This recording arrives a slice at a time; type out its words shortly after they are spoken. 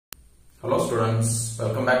Hello students,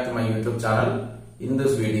 welcome back to my YouTube channel. In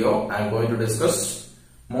this video, I am going to discuss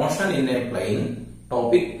motion in a plane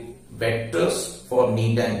topic vectors for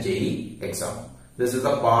NEET and JEE exam. This is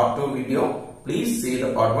the part 2 video. Please see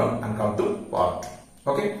the part 1 and come to part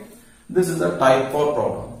 2. Okay. This is the type 4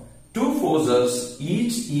 problem. Two forces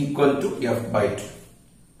each equal to F by 2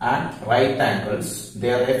 and right angles.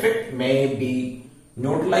 Their effect may be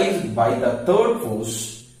neutralized by the third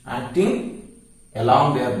force acting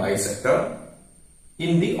along their bisector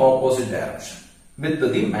in the opposite direction with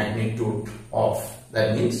the magnitude of,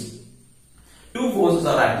 that means two forces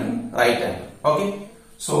are acting right angle. Okay,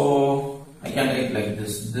 so I can write like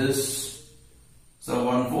this. This is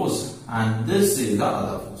one force and this is the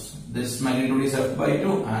other force. This magnitude is F by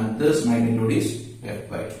 2 and this magnitude is F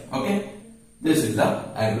by 2. Okay, this is the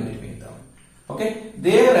angle between them. Okay,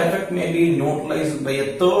 their effect may be neutralized by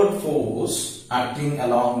a third force acting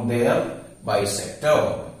along their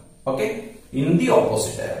bisector, okay, in the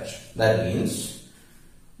opposite direction. That means,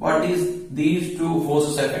 what is these two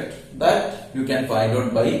forces effect? That you can find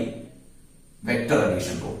out by vector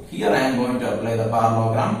addition rule. Here I am going to apply the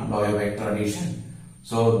parallelogram law of vector addition.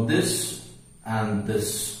 So this and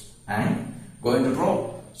this I am going to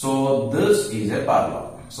draw. So this is a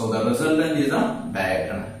parallelogram. So the resultant is a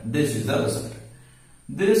diagonal. This is the resultant.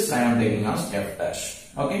 This I am taking as F dash.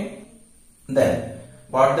 Okay. Then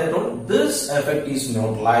what they told, this effect is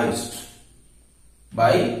neutralized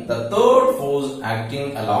by the third force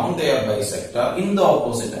acting along their bisector in the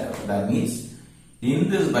opposite direction. That means in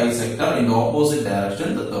this bisector in the opposite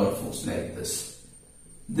direction the third force, like this.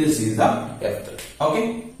 This is the F3.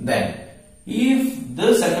 Okay. Then if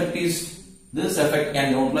this effect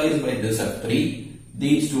can neutralize by this F3,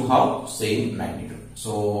 these two have same magnitude.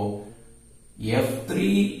 So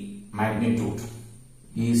F3 magnitude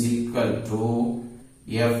is equal to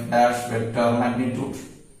F dash vector magnitude.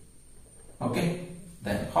 Okay,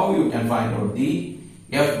 then how you can find out the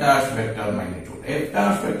F dash vector magnitude? F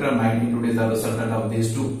dash vector magnitude is the resultant of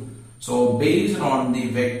these two. So based on the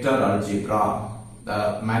vector algebra,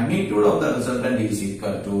 the magnitude of the resultant is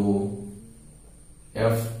equal to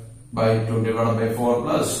F by 2 divided by 4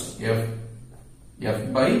 plus F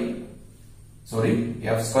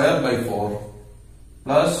square by 4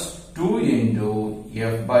 plus 2 into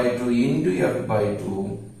F by 2 into F by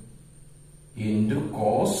 2 into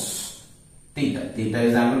cos theta. Theta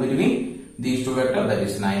is angle between these two vectors, that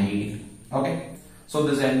is 90 degree. Okay. So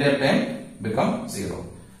this entire term become 0.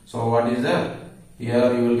 So what is there?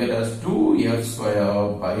 Here you will get as 2F square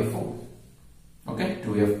by 4. Okay.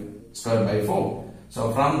 2F square by 4.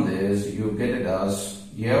 So from this you get it as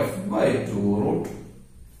F by 2 root.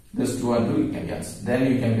 This 2 and 2 you can cancel. Then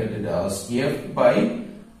you can get it as F by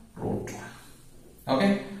root.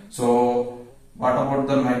 Okay, so what about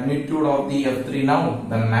the magnitude of the F3 now?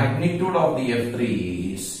 The magnitude of the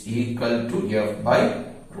F3 is equal to F by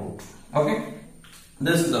root. Okay,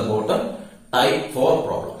 this is about a type 4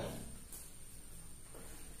 problem.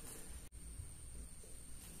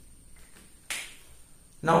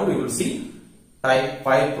 Now we will see type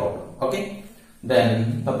 5 problem. Okay,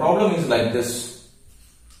 then the problem is like this.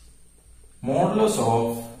 Modulus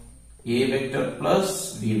of A vector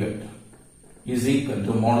plus B vector is equal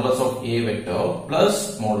to modulus of A vector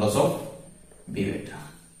plus modulus of B vector.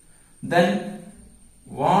 Then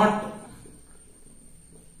what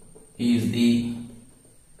is the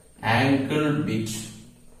angle between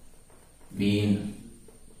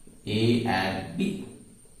A and B?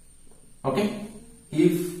 Okay,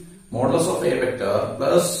 if modulus of A vector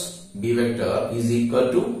plus B vector is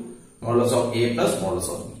equal to modulus of A plus modulus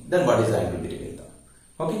of B, then what is the angle between them?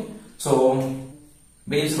 Okay, so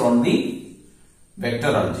based on the vector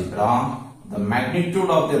algebra, the magnitude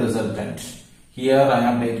of the resultant, here I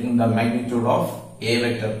am taking the magnitude of A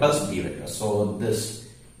vector plus B vector. So this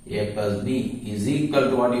A plus B is equal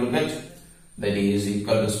to what you will get? That is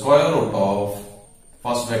equal to square root of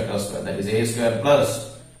first vector square, that is A square plus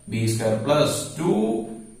B square plus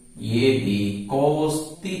 2AB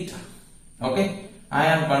cos theta. Okay, I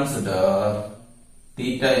am consider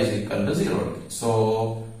theta is equal to 0 degree.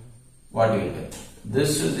 So what you will get?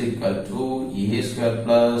 This is equal to A square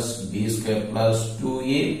plus B square plus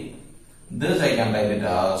 2A. This I can write it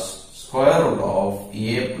as square root of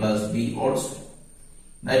A plus B also.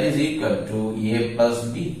 That is equal to A plus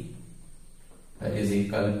B. That is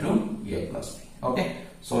equal to A plus B. Okay.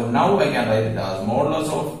 So now I can write it as modulus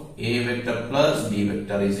of A vector plus B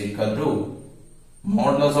vector is equal to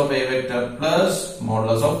modulus of A vector plus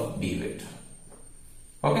modulus of B vector.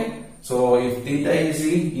 Okay. So if theta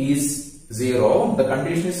is 0, the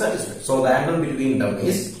condition is satisfied. So the angle between them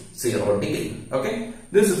is 0 degree. Okay.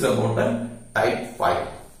 This is about the type 5.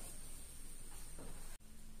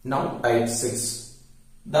 Now type 6.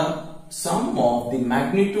 The sum of the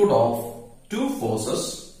magnitude of two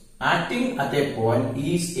forces acting at a point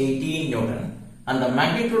is 18 Newton and the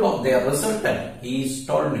magnitude of their resultant is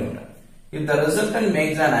 12 Newton. If the resultant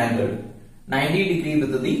makes an angle 90 degree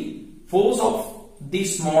with the force of the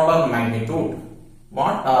smaller magnitude,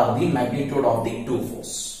 what are the magnitude of the two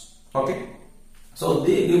forces? Okay. So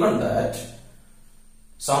they given that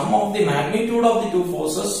sum of the magnitude of the two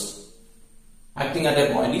forces acting at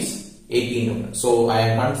a point is 18 Newton. So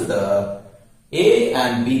I consider A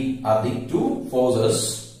and B are the two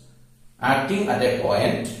forces acting at a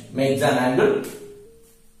point makes an angle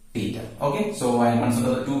theta. Okay. So I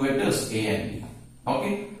consider the two vectors A and B.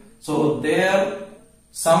 Okay. So their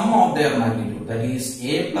sum of their magnitude, that is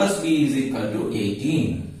A plus B, is equal to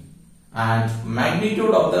 18. And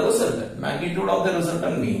magnitude of the resultant. Magnitude of the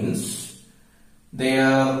resultant means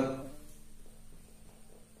their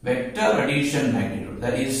vector addition magnitude,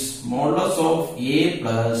 that is modulus of A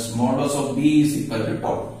plus modulus of B is equal to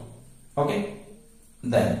 12. Okay.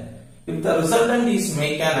 Then if the resultant is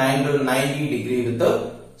make an angle 90 degree with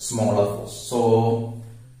the smaller force. So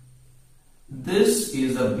this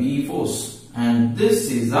is the B force and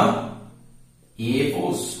this is the A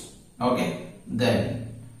force. Okay. Then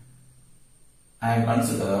I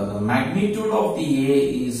consider the magnitude of the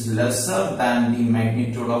A is lesser than the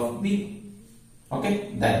magnitude of B. Okay.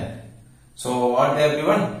 Then so what they have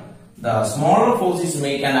given, the smaller forces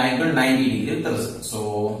make an angle 90 degree with the result.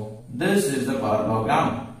 So this is the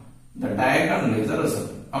parallelogram. The diagonal is the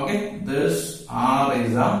result. Okay. This R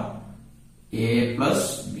is A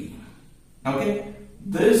plus B. Okay.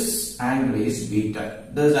 This angle is beta.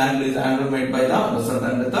 This angle is angle made by the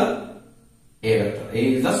resultant with the A vector.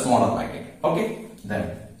 A is the smaller magnitude. Okay.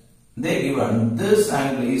 Then they given this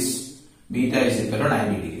angle is beta is equal to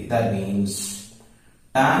 90 degree. That means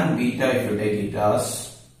tan beta, if you take it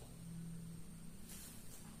as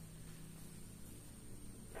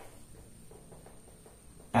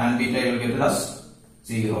tan beta, you will get it as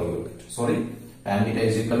 0, you will get. Sorry, tan beta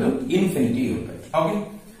is equal to infinity, you will get. Okay.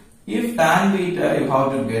 If tan beta you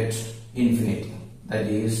have to get infinity, that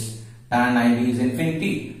is tan 90 is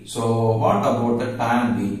infinity. So what about the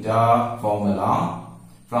tan beta formula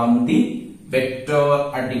from the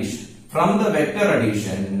vector addition? From the vector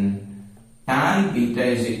addition, tan beta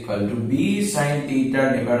is equal to B sin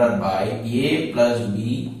theta divided by A plus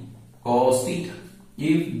B cos theta.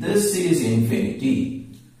 If this is infinity,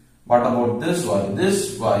 what about this value?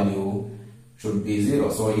 This value should be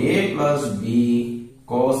 0. So A plus B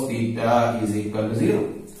cos theta is equal to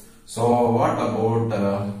 0. So what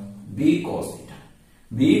about B cos theta?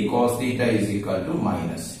 B cos theta is equal to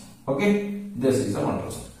minus. Okay. This is the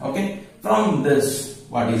 1%. Okay. From this,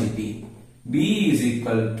 what is B? B is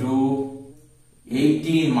equal to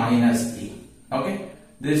 18 minus A. Okay.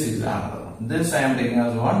 This is another one. This I am taking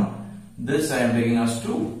as 1. This I am taking as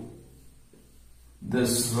 2.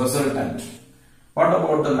 This resultant. What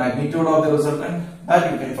about the magnitude of the resultant?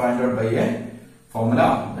 That you can find out by a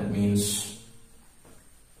formula. That means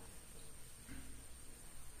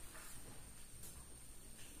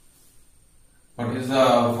what is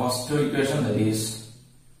the first equation? That is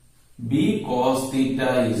B cos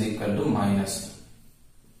theta is equal to minus.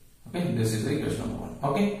 Okay, this is the equation number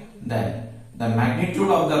 1. Okay, then the magnitude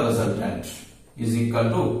of the resultant is equal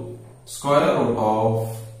to square root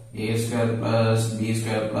of A square plus B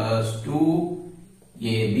square plus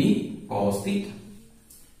 2AB cos theta.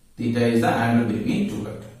 Theta is the angle between two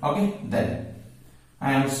vectors. Okay, then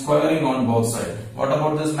I am squaring on both sides. What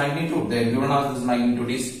about this magnitude? They have given us this magnitude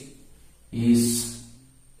is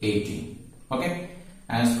 18. Okay,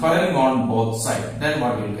 and squaring on both sides, then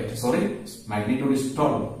what you will get? Sorry, magnitude is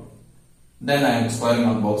 12. Then I am squaring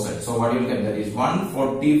on both sides. So what you will get? That is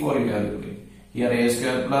 144 you will get. Here A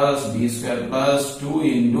square plus B square plus 2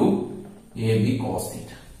 into AB cos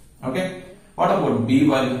theta. Okay, what about B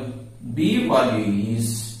value? B value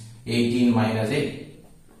is 18 minus A.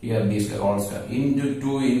 Here B square all square into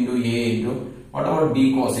 2 into A into, what about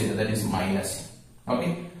B cos theta? That is minus.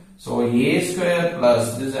 Okay. So A square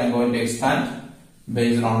plus this I am going to expand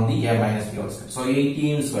based on the A minus B all square. So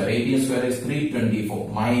 18 square is 324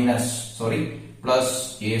 minus, sorry,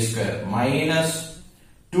 plus A square minus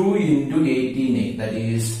 2 into 18A, that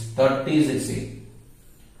is 36A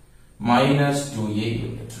minus 2A, you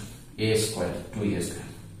get A square, 2A square.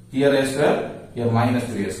 Here A square, here minus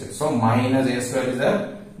 2A square. So minus A square is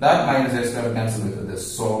there, that minus A square will cancel with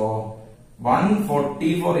this. So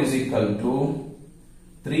 144 is equal to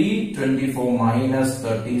 324 minus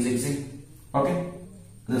 36A. Okay,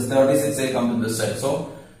 this 36A comes to this side.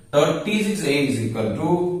 So 36A is equal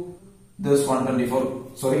to this 124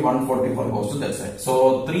 144 goes to that side.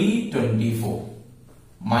 So 324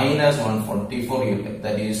 minus 144 you get.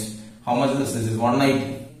 That is how much this is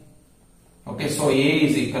 180. Okay, so A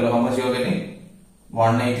is equal to how much you are getting?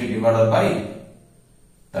 180 divided by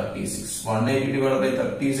 36. 180 divided by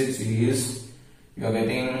 36 is you are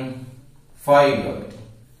getting 5 you are getting.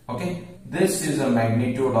 Okay, this is the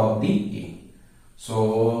magnitude of the A.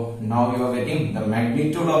 So now you are getting the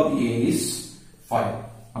magnitude of the A is 5.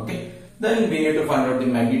 Okay, then we need to find out the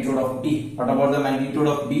magnitude of B. What about the magnitude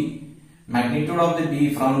of B? Magnitude of the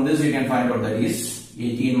B, from this you can find out, that is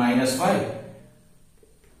 18 minus 5.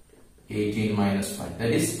 18 minus 5,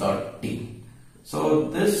 that is 30. So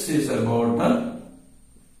this is about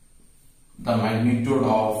the magnitude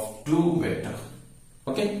of 2 vector.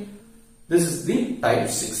 Okay, this is the type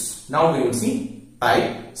 6. Now we will see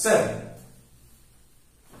type 7.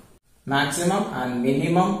 Maximum and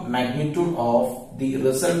minimum magnitude of the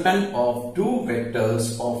resultant of two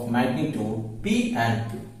vectors of magnitude P and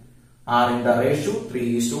Q are in the ratio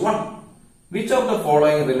 3:1. Which of the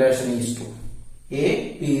following relation is true?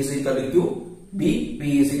 A, P is equal to Q, B,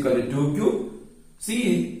 P is equal to 2Q,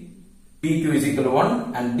 C, PQ is equal to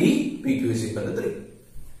 1, and D, PQ is equal to 3.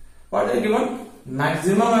 What are given?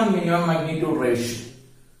 Maximum and minimum magnitude ratio.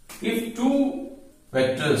 If two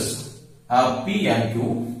vectors are P and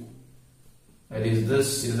Q, that is,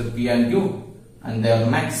 this is the P and Q, and their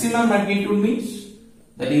maximum magnitude means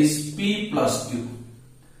that is P plus Q.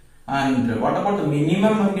 And what about the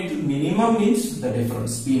minimum magnitude? Minimum means the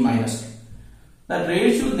difference, P minus Q. That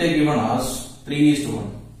ratio they given us 3:1.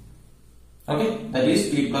 Okay, that is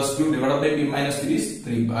P plus Q divided by P minus Q is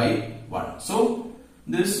 3/1. So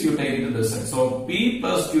this you take it to this side. So P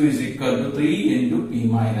plus Q is equal to 3 into P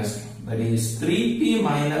minus Q. That is 3P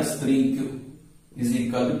minus 3Q is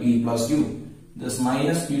equal to P plus Q. This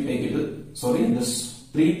minus P take it to, this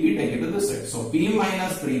 3P take it to this side. So P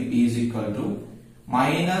minus 3P is equal to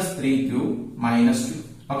minus 3Q minus Q.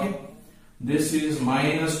 Okay. This is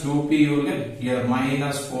minus 2P you will get. Here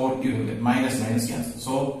minus 4Q you will get. Minus cancel.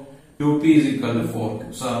 So 2P is equal to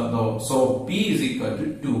 4Q. So P is equal to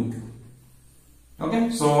 2Q. Okay.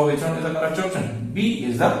 So which one is the correct option? B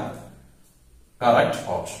is the correct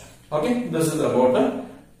option. Okay. This is about the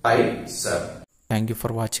type 7. Thank you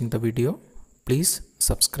for watching the video. Please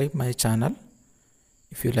subscribe my channel.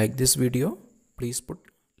 If you like this video, please put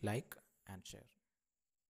like